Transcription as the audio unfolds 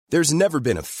There's never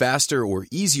been a faster or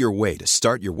easier way to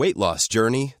start your weight loss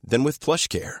journey than with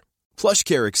PlushCare.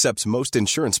 PlushCare accepts most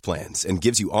insurance plans and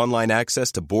gives you online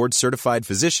access to board-certified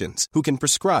physicians who can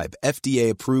prescribe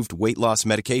FDA-approved weight loss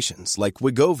medications like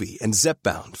Wegovy and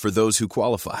Zepbound for those who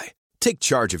qualify. Take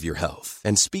charge of your health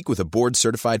and speak with a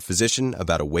board-certified physician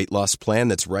about a weight loss plan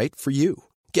that's right for you.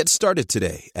 Get started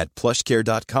today at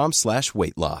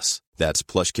plushcare.com/weight loss. That's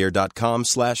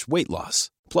plushcare.com/weight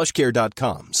loss.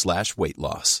 plushcare.com/weight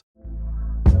loss.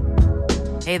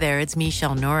 Hey there, it's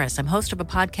Michelle Norris. I'm host of a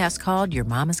podcast called Your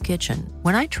Mama's Kitchen.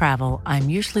 When I travel, I'm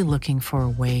usually looking for a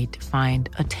way to find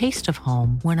a taste of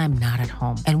home when I'm not at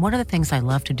home. And one of the things I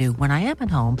love to do when I am at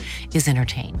home is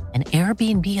entertain. And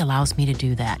Airbnb allows me to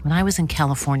do that. When I was in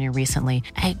California recently,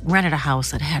 I rented a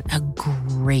house that had a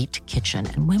great kitchen.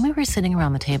 And when we were sitting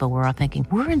around the table, we were all thinking,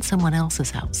 we're in someone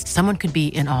else's house. Someone could be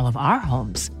in all of our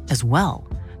homes as well.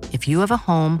 If you have a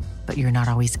home, but you're not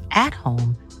always at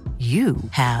home, you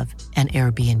have an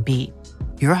Airbnb.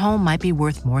 Your home might be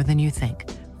worth more than you think.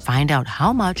 Find out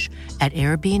how much at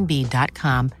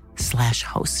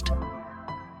airbnb.com/host.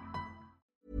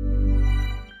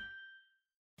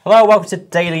 Hello, welcome to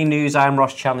Daily News. I'm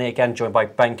Ross Chanley, again joined by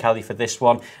Ben Kelly for this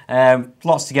one.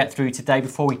 Lots to get through today.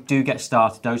 Before we do get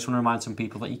started, I just want to remind some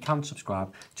people that you can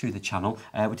subscribe to the channel.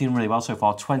 We're doing really well so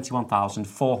far,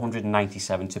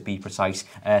 21,497 to be precise.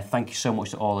 Thank you so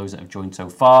much to all those that have joined so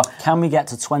far. Can we get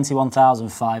to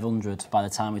 21,500 by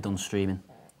the time we're done streaming?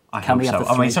 I hope so.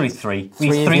 I mean, it's only three.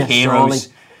 Three heroes. Surely.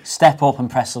 Step up and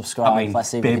press subscribe. I mean, Let's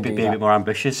see if be we a can do bit that. more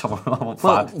ambitious. I want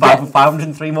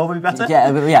 503 more would be better.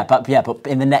 But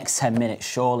in the next 10 minutes,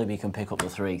 surely we can pick up the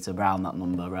 3 to round that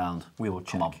number around. We will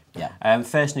check. Come on. Yeah.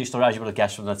 First news story, as you would have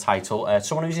guessed from the title,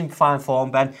 someone who's in fine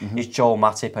form, Ben, is Joel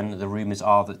Matip, and the rumours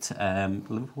are that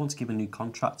Liverpool want to give a new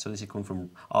contract. So this is coming from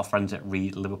our friends at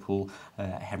Reed Liverpool,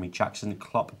 Henry Jackson.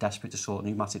 Klopp desperate to sort a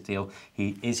new Matip deal.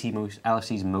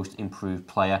 LFC's most improved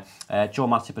player. Joel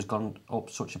Matip has gone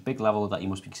up such a big level that he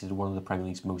must be considered one of the Premier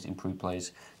League's most improved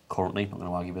players currently. Not going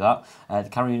to argue with that. The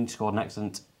Cameroonian scored an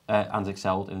excellent and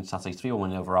excelled in Saturday's 3-1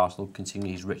 win over Arsenal,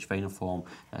 continuing his rich vein of form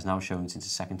that has now shown since the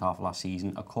second half of last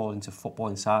season. According to Football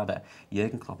Insider,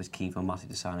 Jurgen Klopp is keen for Matip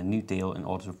to sign a new deal in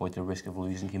order to avoid the risk of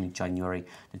losing him in January.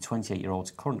 The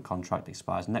 28-year-old's current contract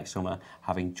expires next summer,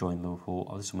 having joined Liverpool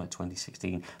over the summer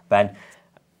 2016. Ben,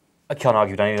 I can't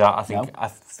argue with any of that. I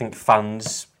think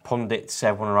fans, pundits,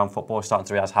 everyone around football is starting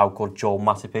to realise how good Joel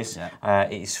Matip is.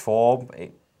 His form,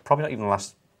 probably not even the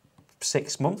last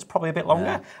 6 months, probably a bit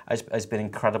longer, has been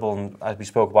incredible. And as we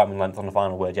spoke about him in length on the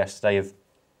final word yesterday,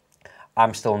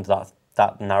 I'm still under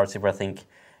that narrative where I think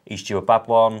he's due a bad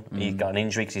one. He's got an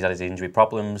injury because he's had his injury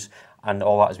problems, and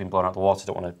all that has been blown out the water. I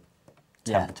don't want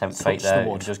to tempt fate there.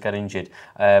 He just get injured.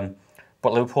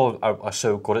 But Liverpool are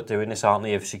so good at doing this, aren't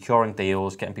they? Of securing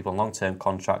deals, getting people on long-term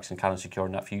contracts, and kind of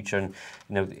securing that future.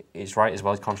 And it's right as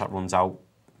well. His contract runs out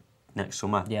next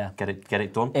summer. Yeah, get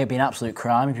it done. It'd be an absolute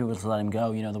crime if you were to let him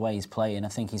go. The way he's playing, I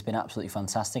think he's been absolutely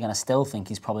fantastic, and I still think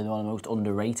he's probably one of the most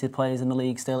underrated players in the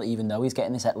league. Still, even though he's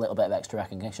getting this little bit of extra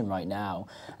recognition right now,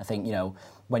 I think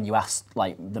when you ask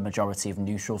the majority of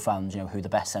neutral fans, who the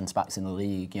best centre backs in the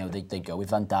league, they go with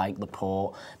Van Dijk,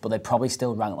 Laporte, but they probably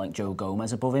still rank Joe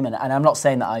Gomez above him. And I'm not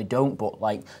saying that I don't, but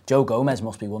Joe Gomez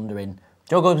must be wondering.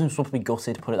 Joe Gomez was supposed to be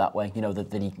gutted, put it that way.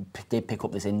 That he did pick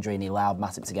up this injury and he allowed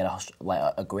Matip to get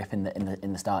a grip in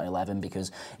the starting 11,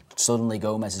 because suddenly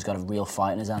Gomez has got a real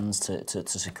fight in his hands to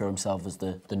secure himself as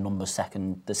the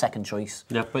second choice.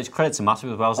 Yeah, but it's credit to Matip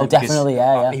as well. Definitely,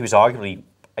 yeah. He was arguably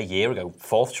a year ago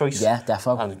fourth choice. Yeah,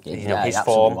 definitely. And his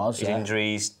form, his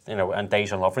injuries, and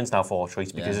Dejan Lovren's now fourth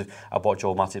choice because of what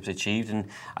Joel Matip's achieved. And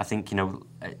I think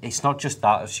it's not just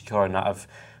that of securing that of.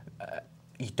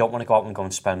 You don't want to go out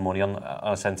and spend money on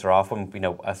a centre half when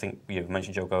I think you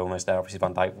mentioned Joe Gomez there. Obviously,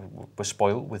 Van Dijk was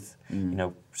spoiled with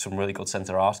some really good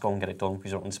centre halves. Go and get it done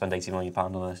because you don't want to spend £80 million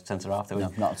on a centre half.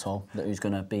 No, not at all. That who's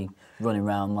going to be running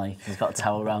around like he's got a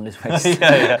towel around his waist.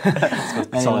 yeah. It's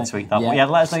good. Solid tweet that. But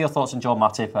let us know your thoughts on Joel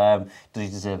Matip. Does he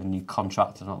deserve a new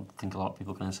contract? I don't think a lot of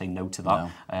people are going to say no to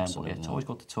that. No, but it's always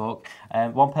good to talk.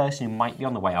 One person who might be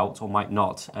on the way out or might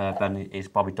not, Ben, is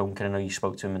Bobby Duncan. I know you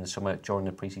spoke to him in the summer during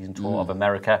the pre-season tour of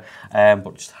America.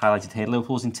 But just highlighted here,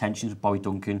 Liverpool's intentions with Bobby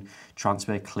Duncan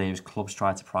transfer clear as clubs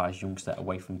try to prize youngster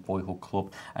away from boyhood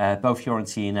club. Both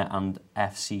Fiorentina and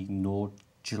FC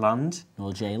Nordjylland,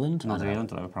 I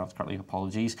don't know if I pronounced correctly,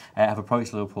 apologies, have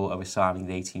approached Liverpool over signing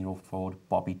the 18-year-old forward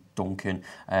Bobby Duncan.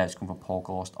 It's come from Paul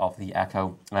Gorst of The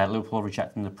Echo. Liverpool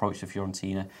rejecting the approach to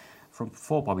Fiorentina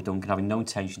For Bobby Duncan, having no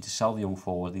intention to sell the young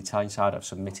forward, the Italian side have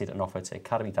submitted an offer to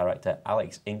Academy Director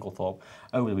Alex Inglethorpe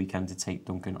over the weekend to take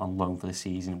Duncan on loan for the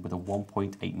season with a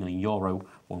 €1.8 million,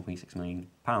 £1.6 million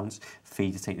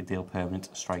fee to take the deal permanent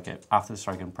striker after the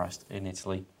striker impressed in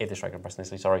Italy.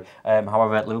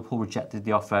 However, Liverpool rejected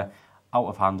the offer out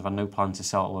of hand and had no plan to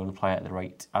sell a loan player at the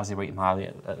rate as they rate him highly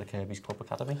at the Kirby's Club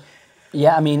Academy.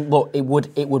 Yeah, I mean, look, it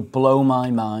would blow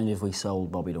my mind if we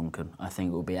sold Bobby Duncan. I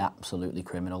think it would be absolutely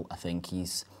criminal. I think he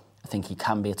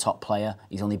can be a top player.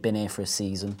 He's only been here for a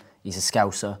season. He's a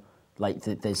Scouser. Like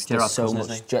there's so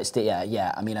much.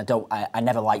 Yeah. I mean, I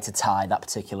never like to tie that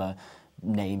particular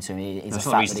name to him. It's a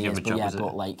fact that he is, but he does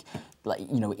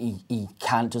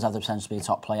have the potential to be a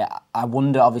top player. I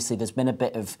wonder. Obviously, there's been a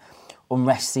bit of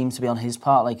unrest seems to be on his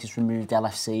part, like he's removed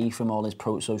LFC from all his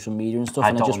social media and stuff.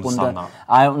 I don't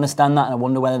understand that, and I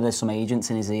wonder whether there's some agents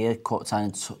in his ear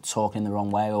talking in the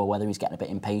wrong way, or whether he's getting a bit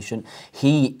impatient.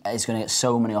 He is going to get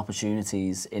so many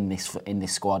opportunities in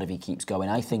this squad if he keeps going.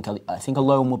 I think a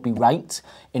loan would be right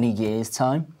in a year's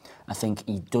time. I think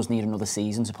he does need another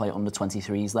season to play at under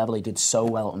 23s level. He did so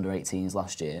well at under 18s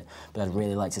last year, but I'd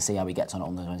really like to see how he gets on at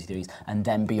under 23s, and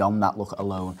then beyond that, look at a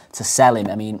loan to sell him.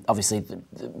 I mean, obviously,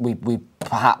 we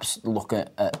perhaps look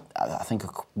at I think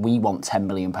we want £10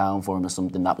 million for him or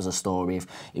something. That was a story. If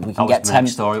we can get 10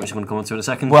 story, which I'm going to come on to in a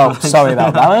second. Well, sorry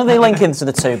about that. I don't think they link into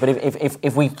the two, but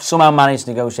if we somehow manage to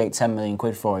negotiate £10 million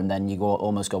for him, then you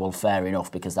almost go, well, fair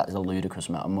enough, because that is a ludicrous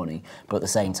amount of money. But at the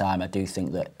same time, I do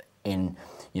think that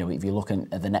if you're looking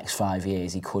at the next 5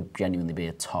 years, he could genuinely be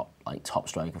a top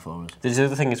striker for us. There's the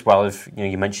other thing as well,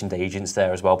 you mentioned agents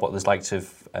there as well, but there's likes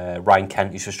of Ryan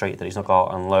Kent, who's frustrated that he's not got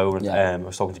on loan. Yeah. I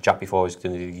was talking to Jack before, he's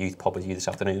doing the youth pub with you this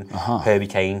afternoon. Herbie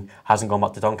Kane hasn't gone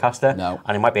back to Doncaster. No.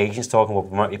 And it might be agents talking, but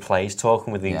it might be players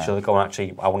talking with each other, going,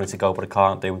 actually, I wanted to go, but I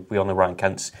can't. We on the Ryan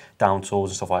Kent's down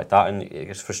tools and stuff like that, and it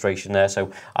gets frustration there.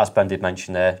 So, as Ben did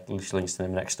mention there, links to the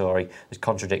next story, there's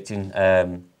contradicting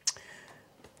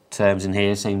terms in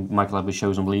here, saying Michael Edwards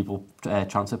shows unbelievable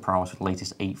transfer prowess with the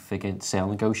latest 8-figure sale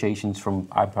negotiations from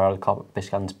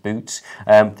Biscan's boots.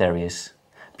 There he is.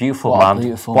 Beautiful man.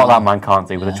 That man can't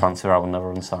do with a transfer, I will never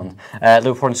understand.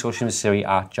 Liverpool in discussion with Serie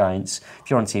A giants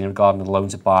Fiorentina regarding the loan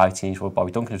to buy teenage forward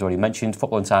Bobby Duncan, as already mentioned.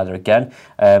 Football Insider again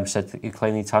said that you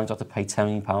claim the Italians have to pay £10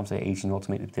 million to the 18-year-old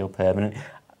to make the deal permanent.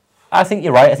 I think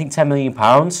you're right. I think £10 million.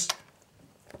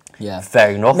 Yeah.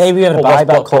 Fair enough. Maybe we have a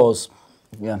buyback clause.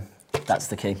 Yeah. That's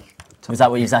the key. Was that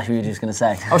what you were just going to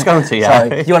say? I was going to, yeah.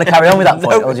 Sorry. Do you want to carry on with that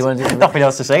point? Or do you want to do nothing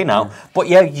else to say now. But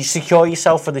yeah, you secure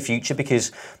yourself for the future,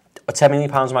 because £10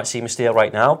 million might seem a steal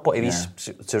right now, but if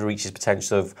he's to reach his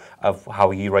potential of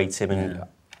how you rate him and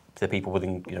the people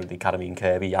within the academy in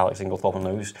Kirby, Alex Inglethorpe and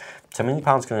those, £10 million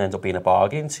going to end up being a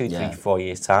bargain in 2, 3, 4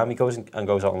 years' time. He goes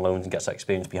out on loans and gets that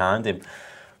experience behind him.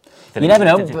 You never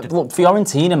know. But look,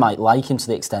 Fiorentina might like him to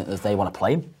the extent that they want to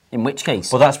play him. In which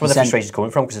case, well, that's where the frustration is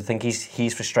coming from, because I think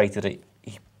he's frustrated that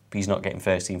he's not getting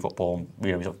first team football.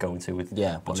 He's not going to with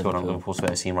what's going on at Liverpool's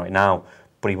first team right now.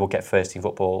 But he will get first team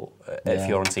football at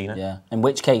Fiorentina. Yeah. In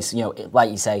which case,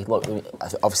 like you say, look,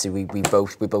 obviously we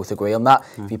both agree on that.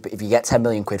 If you get £10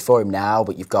 million for him now,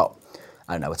 but you've got,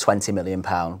 I don't know, a £20 million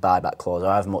buyback clause, or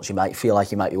however much you might feel like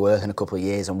he might be worth in a couple of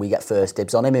years, and we get first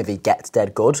dibs on him, if he gets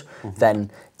dead good, then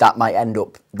that might end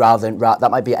up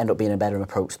end up being a better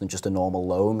approach than just a normal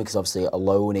loan, because obviously a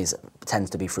loan tends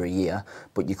to be for a year,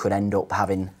 but you could end up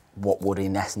having what would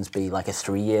in essence be like a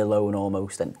 3-year loan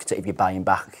almost, and if you're buying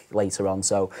back later on.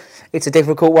 So it's a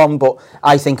difficult one, but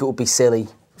I think it would be silly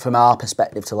from our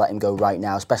perspective to let him go right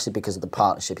now, especially because of the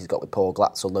partnership he's got with Paul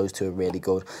Glatzel. Those two are really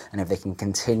good, and if they can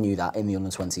continue that in the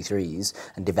under-23s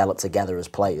and develop together as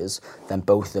players, then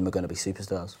both of them are going to be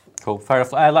superstars. Cool, fair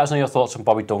enough. Let us know your thoughts on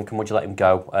Bobby Duncan. Would you let him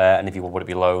go? And if you would it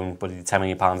be loan? Would it be £10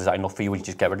 million? Is that enough for you? Would you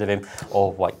just get rid of him?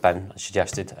 Or, like Ben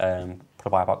suggested,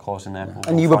 put a buyback clause in there? Yeah.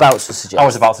 And you were about to suggest. I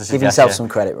was about to suggest. Give yourself some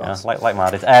credit, Ross. Yeah, like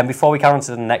Matt did. Before we carry on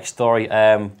to the next story,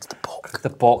 the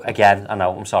book again. I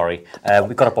know. I'm sorry.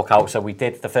 We've got a book out. So we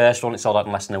did the first one. It sold out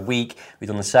in less than a week. We've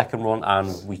done the second one,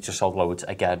 and we just sold loads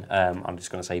again. I'm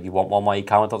just going to say, if you want one while you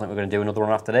can, I don't think we're going to do another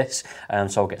one after this.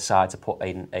 So I'll get Side to put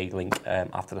a link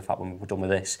after the fact when we're done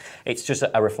with this. It's just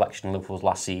a reflection of Liverpool's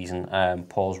last season.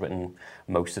 Paul's written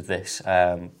most of this,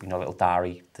 a little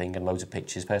diary thing, and loads of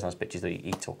pictures, personalised pictures that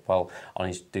he took while on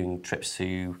his doing trips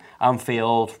to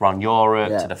Anfield, around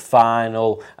Europe, to the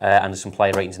final, and there's some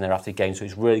player ratings in there after the game. So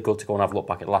it's really good to go and have a look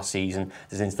back at last season.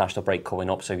 There's an international break coming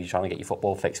up, so if you're trying to get your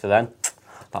football fix for then,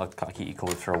 that'll kind of keep you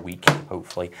covered for a week,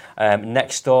 hopefully.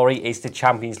 Next story is the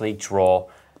Champions League draw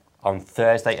on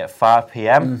Thursday at 5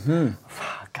 p.m.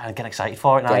 Kind of get excited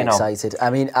for it now, Get excited. I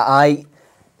mean,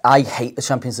 I hate the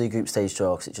Champions League group stage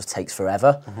draw because it just takes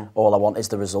forever. All I want is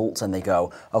the results, and they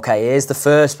go, okay, here's the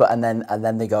first, and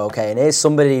then they go, okay, and here's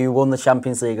somebody who won the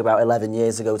Champions League about 11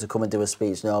 years ago to come and do a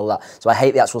speech and all that. So I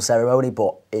hate the actual ceremony,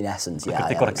 but in essence, yeah,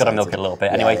 they've got to milk it a little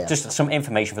bit. Anyway, just some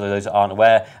information for those that aren't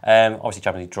aware. Obviously,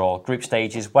 Champions League draw group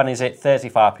stages. When is it? Thursday,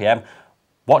 5 p.m.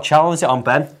 What channel is it on,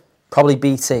 Ben? Probably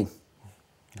BT.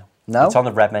 No? It's on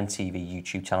the Redmen TV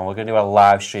YouTube channel. We're going to do a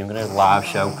live stream. We're going to do a live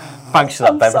show. Thanks for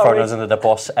that, Ben, for throwing us under the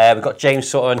bus. We've got James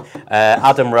Sutton,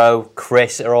 Adam Rowe,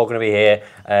 Chris are all going to be here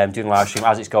doing a live stream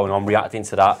as it's going on, reacting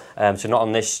to that. So not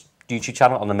on this YouTube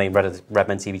channel, on the main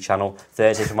Redmen TV channel.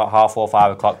 Thursday from about 4:30,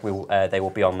 5 o'clock, they will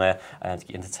be on there to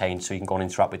get entertained, so you can go and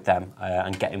interact with them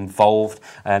and get involved.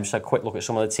 Just a quick look at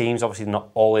some of the teams. Obviously not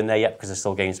all in there yet because there's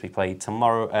still games to be played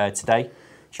today.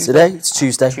 It's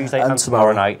Tuesday and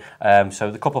tomorrow night.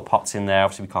 So the couple of pots in there.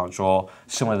 Obviously, we can't draw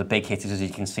some of the big hitters, as you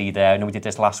can see there. I know we did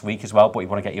this last week as well, but you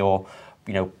want to get your,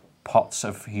 pots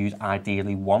of who you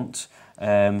ideally want.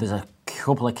 There's a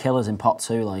couple of killers in pot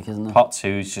 2, isn't there? Pot 2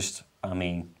 is just,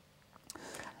 You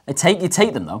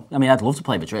take them though. I'd love to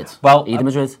play Madrid. Well, either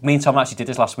Madrid. Me and Tom actually did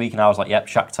this last week, and I was like, "Yep,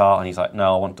 Shakhtar," and he's like,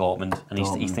 "No, I want Dortmund," and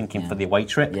he's thinking for the away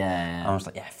trip. Yeah. And I was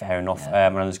like, "Yeah, fair enough."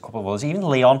 And there's a couple of others, even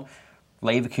Leon.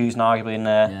 Leverkusen arguably in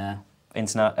there. Yeah.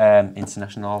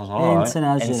 International as well, right?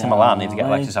 Inter Milan need to get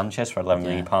Alexis Sanchez for £11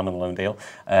 million on a loan deal.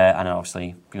 And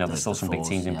obviously, there's still some big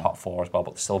teams in pot 4 as well,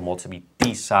 but there's still more to be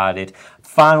decided.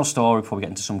 Final story before we get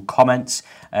into some comments.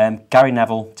 Gary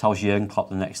Neville tells Jurgen Klopp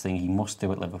the next thing he must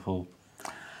do at Liverpool.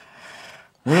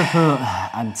 Liverpool,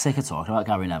 I'm sick of talking about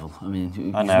Gary Neville.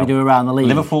 I know. We do around the league.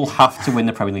 Liverpool have to win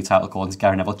the Premier League title according to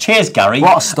Gary Neville. Cheers, Gary.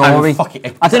 What a story.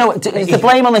 I don't know, is the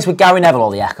blame on this with Gary Neville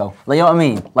or the echo? You know what I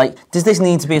mean? Does this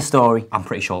need to be a story? I'm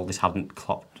pretty sure this hadn't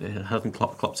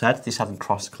Klopp's head. This hadn't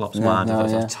crossed Klopp's mind.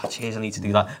 Cheers, I need to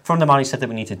do that. From the man who said that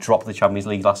we need to drop the Champions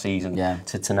League last season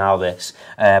to now this.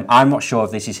 I'm not sure if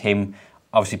this is him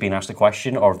obviously being asked the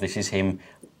question or if this is him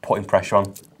putting pressure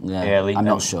on early. I'm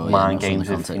not sure. Mind games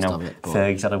with,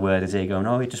 Fergie's had a word as he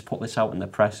going, he just put this out in the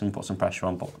press and put some pressure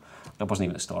on, but that wasn't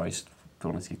even the story. I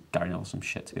wanted to give Gary Neville some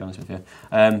shit, to be honest with you.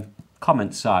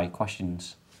 Comments, Si,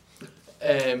 questions?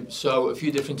 So a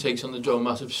few different takes on the Joe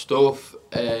Matip stuff.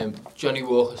 Johnny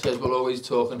Walker says, we're always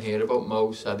talking here about Mo,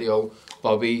 Sadio,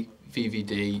 Bobby,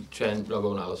 VVD, Trent,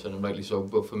 Robbo and Alisson, and rightly so.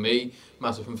 But for me,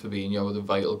 Matip and Fabinho are the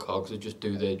vital cogs that just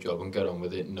do their job and get on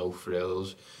with it, no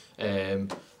frills.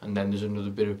 And then there's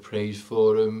another bit of praise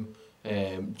for him.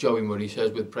 Joey Murray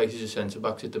says, with prices of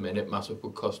centre-backs at the minute, Matip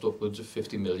would cost upwards of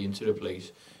 50 million to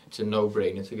replace. It's a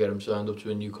no-brainer to get him signed up to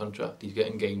a new contract. He's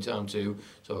getting game time too,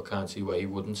 so I can't see why he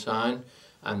wouldn't sign.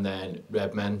 And then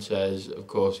Redmen says, of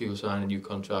course, he will sign a new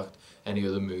contract. Any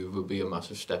other move would be a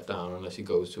massive step down unless he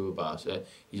goes to a Barca.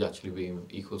 He's actually been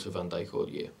equal to Van Dijk all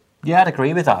year. Yeah, I'd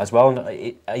agree with that as well.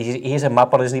 He's a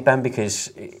mad one, isn't he, Ben?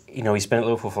 Because he's been at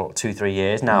Liverpool for 2-3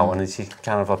 years now, and he's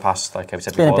kind of the past, like I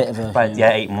said before, been a bit of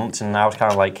 8 months, and now it's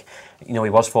kind of like, he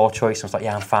was fourth choice, and I was like,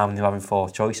 I'm fine with him having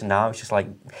fourth choice, and now it's just like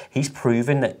he's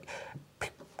proven that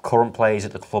current players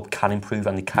at the club can improve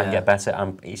and they can get better,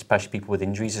 and especially people with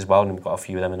injuries as well. And we've got a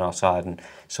few of them on our side, and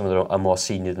some of them are more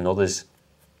senior than others.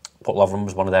 But Lovren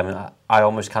was one of them, and I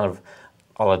almost kind of,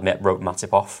 I'll admit, wrote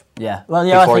Matip off. Yeah, well,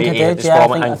 I think I did. Yeah,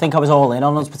 I think I was all in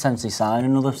on us potentially signing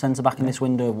another centre-back in this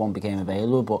window if one became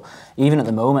available. But even at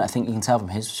the moment, I think you can tell from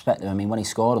his perspective, when he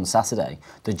scored on Saturday,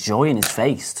 the joy in his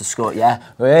face to score,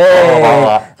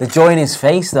 the joy in his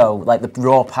face, though, like the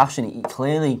raw passion, he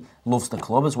clearly loves the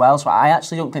club as well. So I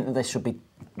actually don't think that this will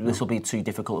be too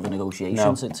difficult of a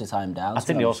negotiation to tie him down. I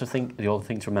think the other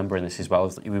thing to remember in this as well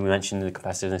is that we mentioned the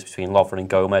competitiveness between Lovren and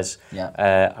Gomez,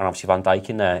 and obviously Van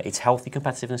Dijk in there. It's healthy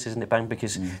competitiveness, isn't it, Ben?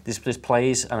 Because there's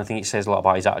players, and I think it says a lot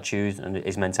about his attitude and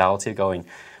his mentality going,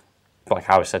 like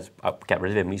Harry said, get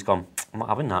rid of him. He's gone, I'm not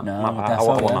having that. I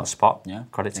want that spot. Yeah,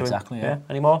 credit to him. Yeah.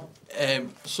 Any more?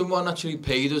 Someone actually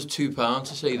paid us £2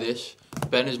 to say this.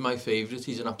 Ben is my favourite.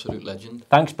 He's an absolute legend.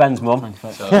 Thanks, Ben's mum.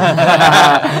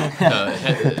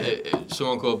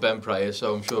 Someone called Ben Pryor,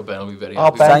 so I'm sure Ben will be very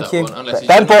happy with thank you. One.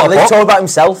 Ben bought a book. Talk about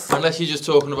himself. Unless you're just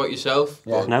talking about yourself.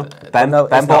 Yeah. No, Ben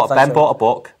bought a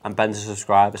book, and Ben's a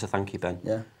subscriber, so thank you, Ben.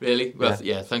 Yeah. Really? Well,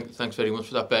 thanks very much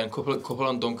for that, Ben. Couple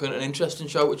on Duncan. An interesting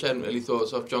shout, which I hadn't really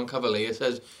thought of. John Cavalier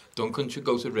says Duncan should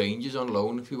go to Rangers on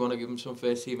loan if you want to give him some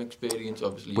first team experience.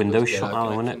 Obviously, windows shut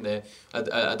now, isn't it?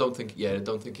 I don't think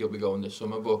he'll be going this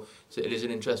summer, but it is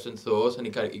an interesting thought. And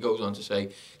he goes on to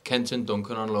say Kenton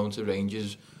Duncan on loan to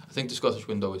Rangers. I think the Scottish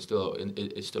window is still open.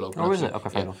 Oh, is it? Okay,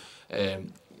 fair enough.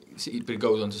 But it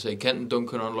goes on to say, Kenton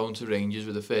Duncan on loan to Rangers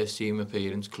with a first team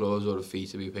appearance clause or a fee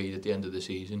to be paid at the end of the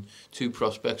season. 2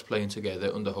 prospects playing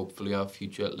together under hopefully our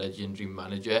future legendary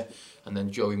manager. And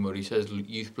then Joey Murray says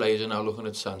youth players are now looking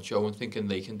at Sancho and thinking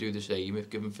they can do the same if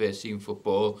given first team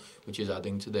football, which is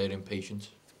adding to their impatience.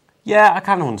 Yeah, I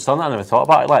kind of understand that. I never thought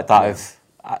about it like that.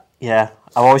 I've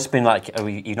always been like,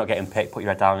 you're not getting picked, put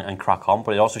your head down and crack on.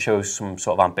 But it also shows some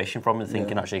sort of ambition from him,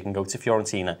 thinking actually he can go to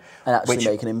Fiorentina. And actually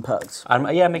make an impact. And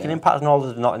make an impact, and all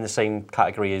of them not in the same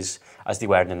category as they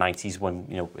were in the 90s when,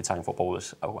 Italian football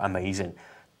was amazing.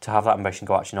 To have that ambition,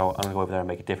 go, actually, no, I'm going to go over there and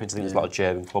make a difference. I think there's a lot of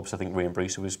German clubs. I think Ryan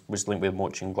Brewster was linked with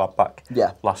much in Gladbach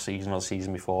last season or the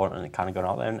season before, and it kind of gone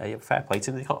out there. And fair play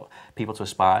to them. They've got people to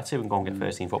aspire to and go and get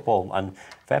first team football. And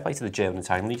fair play to the German and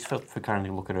Italian leagues for kind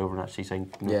of looking over and actually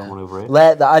saying, come on over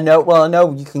here. I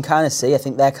know you can kind of see, I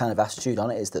think their kind of attitude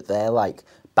on it is that they're like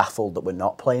baffled that we're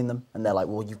not playing them. And they're like,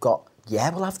 well, you've got...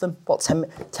 Yeah, we'll have them. What, 10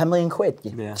 million quid?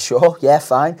 Yeah. Sure, yeah,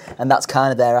 fine. And that's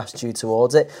kind of their attitude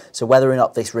towards it. So whether or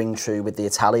not this ring true with the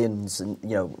Italians and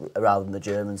rather than the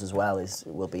Germans as well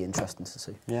will be interesting to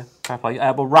see. Yeah, fair play.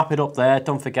 We'll wrap it up there.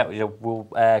 Don't forget,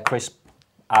 Chris,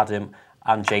 Adam,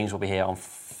 and James will be here on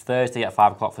Thursday at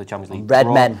 5 o'clock for the Champions League. Red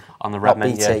Men on the Red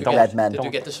Men. BT, Red Men. Did we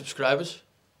get the subscribers?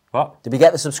 What? Did we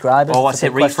get the subscribers? Oh, that's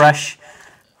it. Refresh.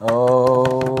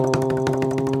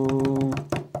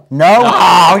 No.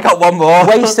 We got one more.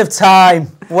 Waste of time.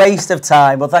 Well,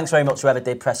 thanks very much whoever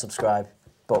did press subscribe.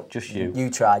 But just you. You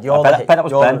tried. I bet that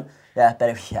was Ben. Yeah,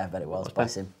 bet it was.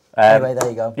 Bless him. Anyway, there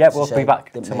you go. Yeah, we'll be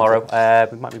back tomorrow.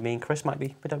 It might be me and Chris, might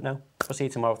be. We don't know. We'll see you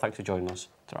tomorrow. Thanks for joining us.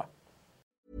 Ta-ra.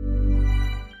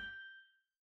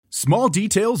 Small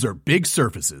details are big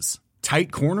surfaces.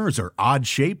 Tight corners are odd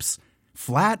shapes.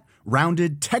 Flat,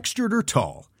 rounded, textured, or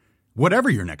tall. Whatever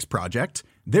your next project,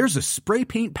 there's a spray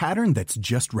paint pattern that's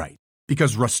just right.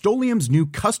 Because Rust-Oleum's new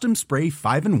Custom Spray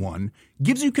 5-in-1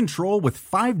 gives you control with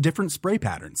 5 different spray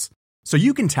patterns. So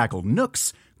you can tackle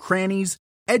nooks, crannies,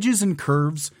 edges, and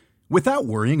curves without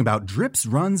worrying about drips,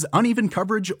 runs, uneven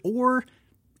coverage, or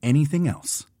anything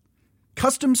else.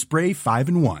 Custom Spray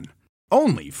 5-in-1.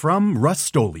 Only from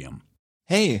Rust-Oleum.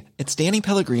 Hey, it's Danny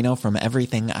Pellegrino from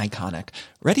Everything Iconic.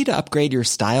 Ready to upgrade your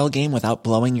style game without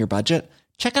blowing your budget?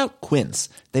 Check out Quince.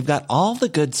 They've got all the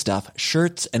good stuff,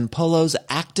 shirts and polos,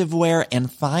 activewear,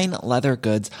 and fine leather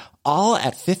goods, all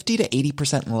at 50 to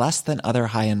 80% less than other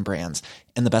high-end brands.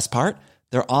 And the best part?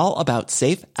 They're all about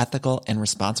safe, ethical, and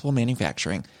responsible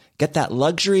manufacturing. Get that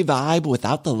luxury vibe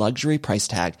without the luxury price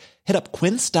tag. Hit up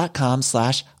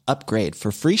quince.com/upgrade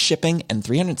for free shipping and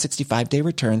 365-day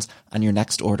returns on your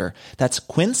next order. That's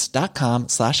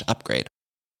quince.com/upgrade.